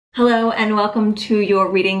Hello and welcome to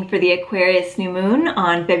your reading for the Aquarius new moon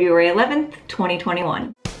on February 11th,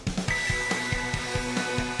 2021.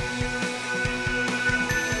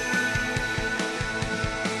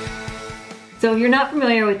 So if you're not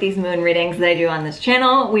familiar with these moon readings that I do on this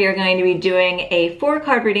channel, we are going to be doing a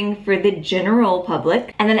 4-card reading for the general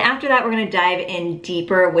public. And then after that, we're going to dive in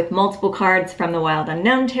deeper with multiple cards from the Wild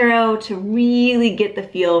Unknown Tarot to really get the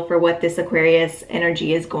feel for what this Aquarius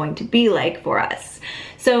energy is going to be like for us.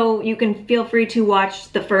 So you can feel free to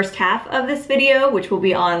watch the first half of this video, which will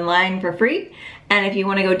be online for free. And if you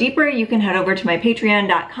want to go deeper, you can head over to my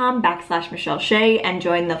patreon.com/Michelle Shea and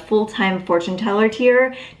join the full-time fortune teller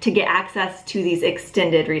tier to get access to these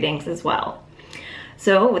extended readings as well.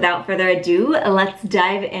 So without further ado, let's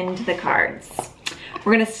dive into the cards.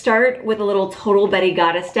 We're going to start with a little Total Betty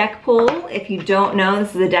Goddess deck pull. If you don't know,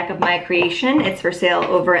 this is a deck of my creation. It's for sale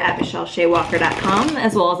over at michelleshewalker.com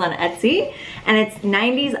as well as on Etsy. And it's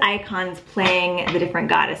 90s icons playing the different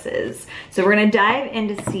goddesses. So we're going to dive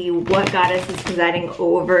in to see what goddess is presiding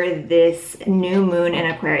over this new moon in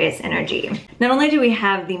Aquarius energy. Not only do we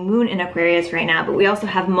have the moon in Aquarius right now, but we also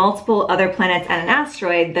have multiple other planets and an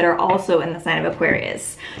asteroid that are also in the sign of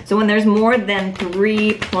Aquarius. So when there's more than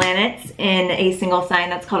 3 planets in a single sign,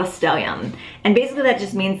 that's called a stellium. And basically that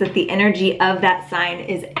just means that the energy of that sign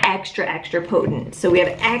is extra potent. So we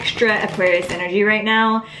have extra Aquarius energy right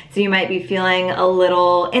now. So you might be feeling a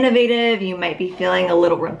little innovative, you might be feeling a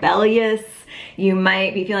little rebellious, you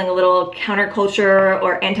might be feeling a little counterculture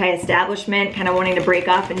or anti-establishment, kind of wanting to break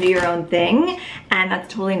off and do your own thing, and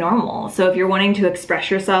that's totally normal. So if you're wanting to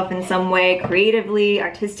express yourself in some way, creatively,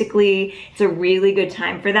 artistically, it's a really good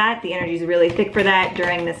time for that. The energy is really thick for that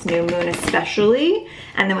during this new moon especially.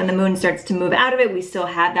 And then when the moon starts to move out of it, we still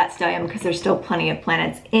have that stellium because there's still plenty of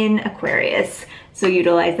planets in Aquarius. So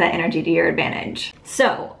utilize that energy to your advantage.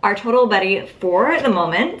 So our total Betty for the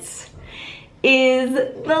moment is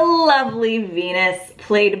the lovely Venus,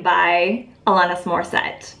 played by Alanis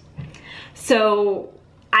Morissette. So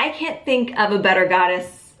I can't think of a better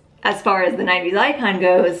goddess as far as the 90s icon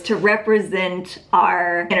goes to represent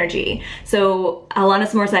our energy. So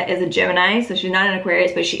Alanis Morissette is a Gemini, so she's not an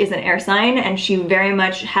Aquarius, but she is an air sign, and she very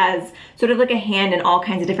much has sort of like a hand in all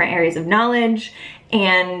kinds of different areas of knowledge,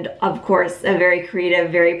 and of course a very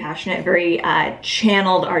creative, very passionate, very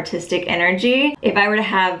channeled artistic energy. If I were to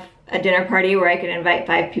have a dinner party where I could invite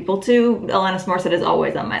 5 people to, Alanis Morissette is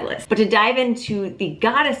always on my list. But to dive into the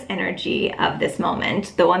goddess energy of this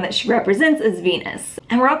moment, the one that she represents is Venus.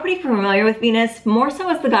 And we're all pretty familiar with Venus, more so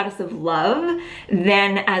as the goddess of love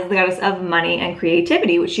than as the goddess of money and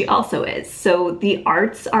creativity, which she also is. So the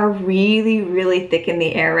arts are really thick in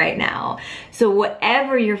the air right now. So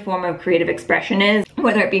whatever your form of creative expression is,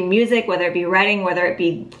 whether it be music, whether it be writing, whether it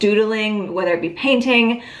be doodling, whether it be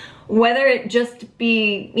painting, whether it just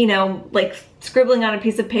be, you know, like scribbling on a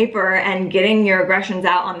piece of paper and getting your aggressions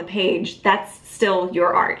out on the page, that's still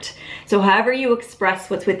your art. So however you express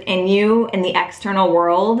what's within you in the external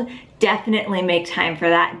world, definitely make time for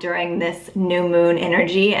that during this new moon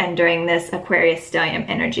energy and during this Aquarius stellium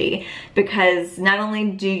energy, because not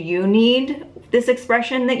only do you need this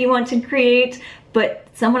expression that you want to create, but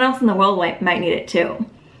someone else in the world might need it too.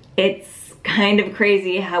 It's kind of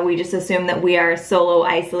crazy how we just assume that we are solo,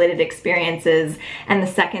 isolated experiences, and the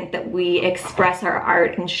second that we express our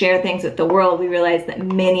art and share things with the world, we realize that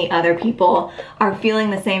many other people are feeling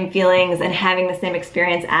the same feelings and having the same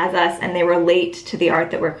experience as us, and they relate to the art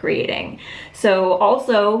that we're creating. So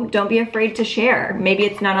also, don't be afraid to share. Maybe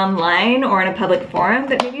it's not online or in a public forum,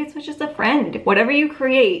 but maybe it's with just a friend. Whatever you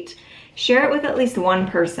create, share it with at least one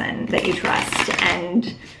person that you trust,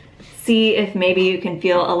 and see if maybe you can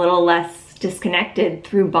feel a little less disconnected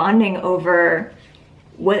through bonding over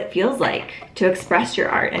what it feels like to express your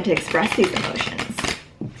art and to express these emotions.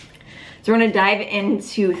 So we're going to dive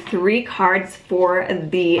into 3 cards for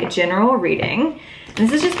the general reading. And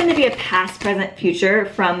this is just going to be a past, present, future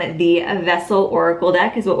from the Vessel Oracle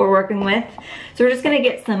deck is what we're working with. So we're just going to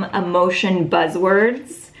get some emotion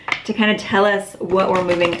buzzwords to kind of tell us what we're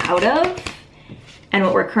moving out of and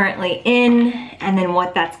what we're currently in, and then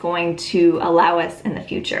what that's going to allow us in the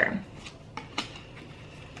future.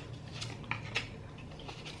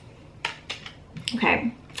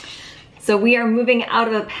 Okay, so we are moving out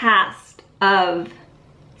of a past of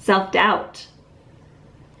self-doubt.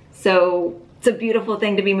 So it's a beautiful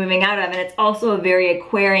thing to be moving out of, and it's also a very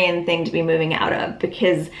Aquarian thing to be moving out of,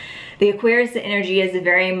 because the Aquarius energy is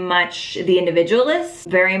very much the individualist,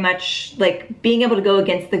 very much like being able to go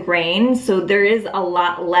against the grain. So there is a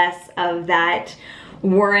lot less of that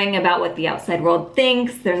worrying about what the outside world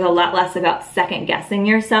thinks. There's a lot less about second guessing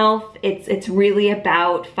yourself. It's really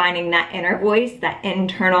about finding that inner voice, that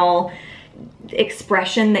internal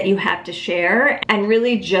expression that you have to share, and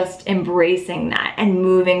really just embracing that and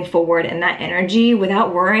moving forward in that energy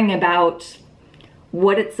without worrying about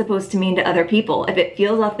what it's supposed to mean to other people. If it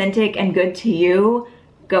feels authentic and good to you,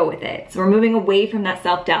 go with it. So we're moving away from that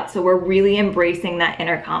self-doubt. So we're really embracing that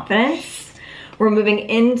inner confidence. We're moving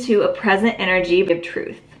into a present energy of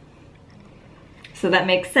truth. So that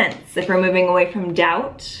makes sense. If we're moving away from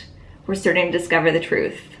doubt, we're starting to discover the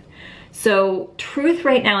truth. So truth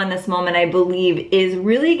right now in this moment, I believe, is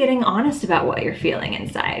really getting honest about what you're feeling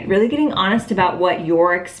inside, really getting honest about what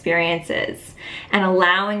your experience is, and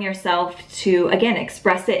allowing yourself to, again,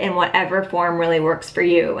 express it in whatever form really works for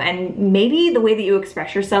you. And maybe the way that you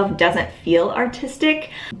express yourself doesn't feel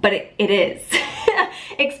artistic, but it is.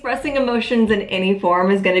 Expressing emotions in any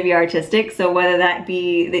form is going to be artistic. So whether that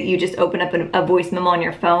be that you just open up a voice memo on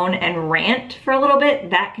your phone and rant for a little bit,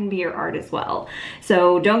 that can be your art as well.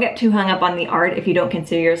 So don't get too hung up on the art if you don't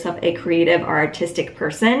consider yourself a creative or artistic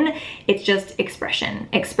person. It's just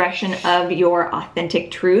expression of your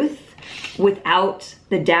authentic truth without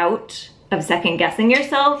the doubt of second guessing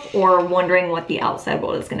yourself or wondering what the outside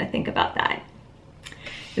world is going to think about that.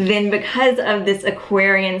 Then because of this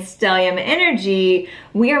Aquarian stellium energy,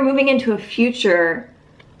 we are moving into a future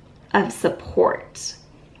of support.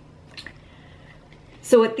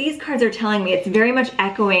 So what these cards are telling me, it's very much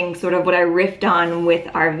echoing sort of what I riffed on with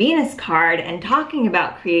our Venus card and talking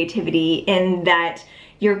about creativity, in that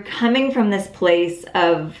you're coming from this place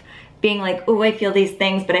of being like, oh, I feel these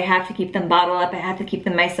things, but I have to keep them bottled up. I have to keep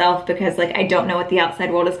them myself because like I don't know what the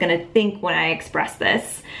outside world is going to think when I express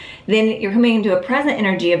this. Then you're coming into a present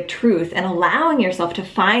energy of truth and allowing yourself to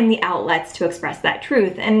find the outlets to express that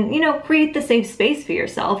truth and, you know, create the safe space for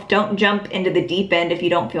yourself. Don't jump into the deep end if you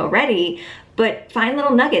don't feel ready, but find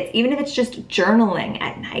little nuggets, even if it's just journaling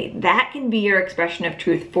at night. That can be your expression of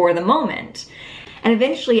truth for the moment. And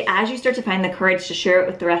eventually, as you start to find the courage to share it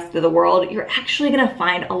with the rest of the world, you're actually gonna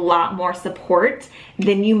find a lot more support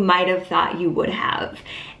than you might have thought you would have.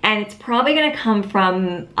 And it's probably gonna come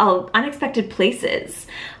from unexpected places.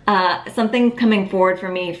 Something coming forward for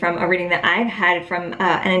me from a reading that I've had from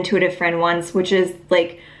an intuitive friend once, which is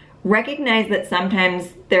like, recognize that sometimes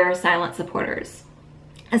there are silent supporters.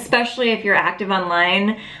 Especially if you're active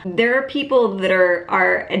online, there are people that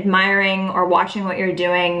are admiring or watching what you're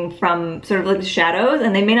doing from sort of like the shadows,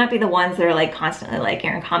 and they may not be the ones that are like constantly liking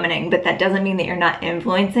or commenting, but that doesn't mean that you're not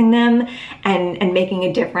influencing them and making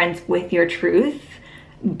a difference with your truth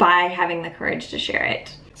by having the courage to share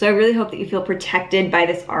it. So I really hope that you feel protected by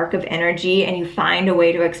this arc of energy and you find a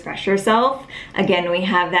way to express yourself. Again, we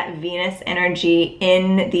have that Venus energy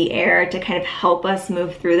in the air to kind of help us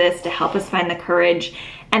move through this, to help us find the courage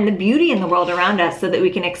and the beauty in the world around us so that we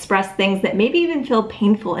can express things that maybe even feel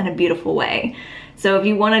painful in a beautiful way. So if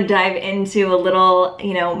you want to dive into a little,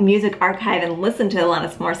 you know, music archive and listen to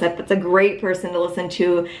Alanis Morissette, that's a great person to listen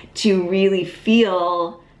to really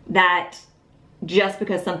feel that just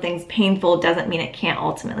because something's painful doesn't mean it can't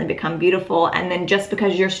ultimately become beautiful. And then just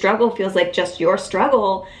because your struggle feels like just your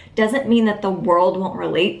struggle doesn't mean that the world won't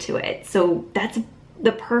relate to it. So that's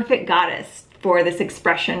the perfect goddess for this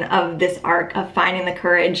expression of this arc of finding the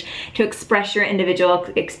courage to express your individual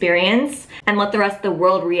experience and let the rest of the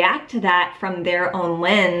world react to that from their own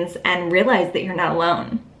lens and realize that you're not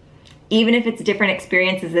alone. Even if it's different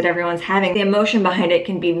experiences that everyone's having, the emotion behind it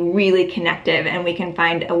can be really connective and we can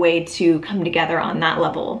find a way to come together on that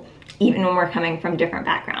level, even when we're coming from different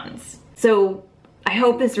backgrounds. So I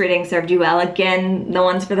hope this reading served you well. Again, the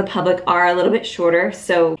ones for the public are a little bit shorter,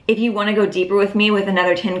 so if you want to go deeper with me with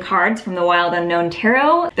another 10 cards from the Wild Unknown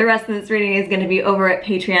Tarot, the rest of this reading is going to be over at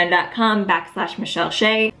patreon.com/Michelle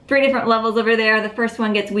Shea. 3 different levels over there. The first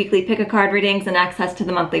one gets weekly pick-a-card readings and access to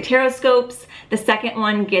the monthly tarot scopes. The second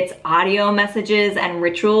one gets audio messages and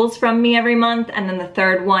rituals from me every month, and then the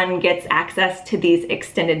third one gets access to these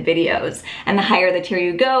extended videos. And the higher the tier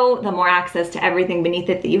you go, the more access to everything beneath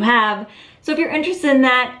it that you have. So if you're interested in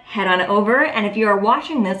that, head on over. And if you are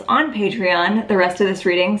watching this on Patreon, the rest of this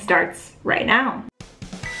reading starts right now.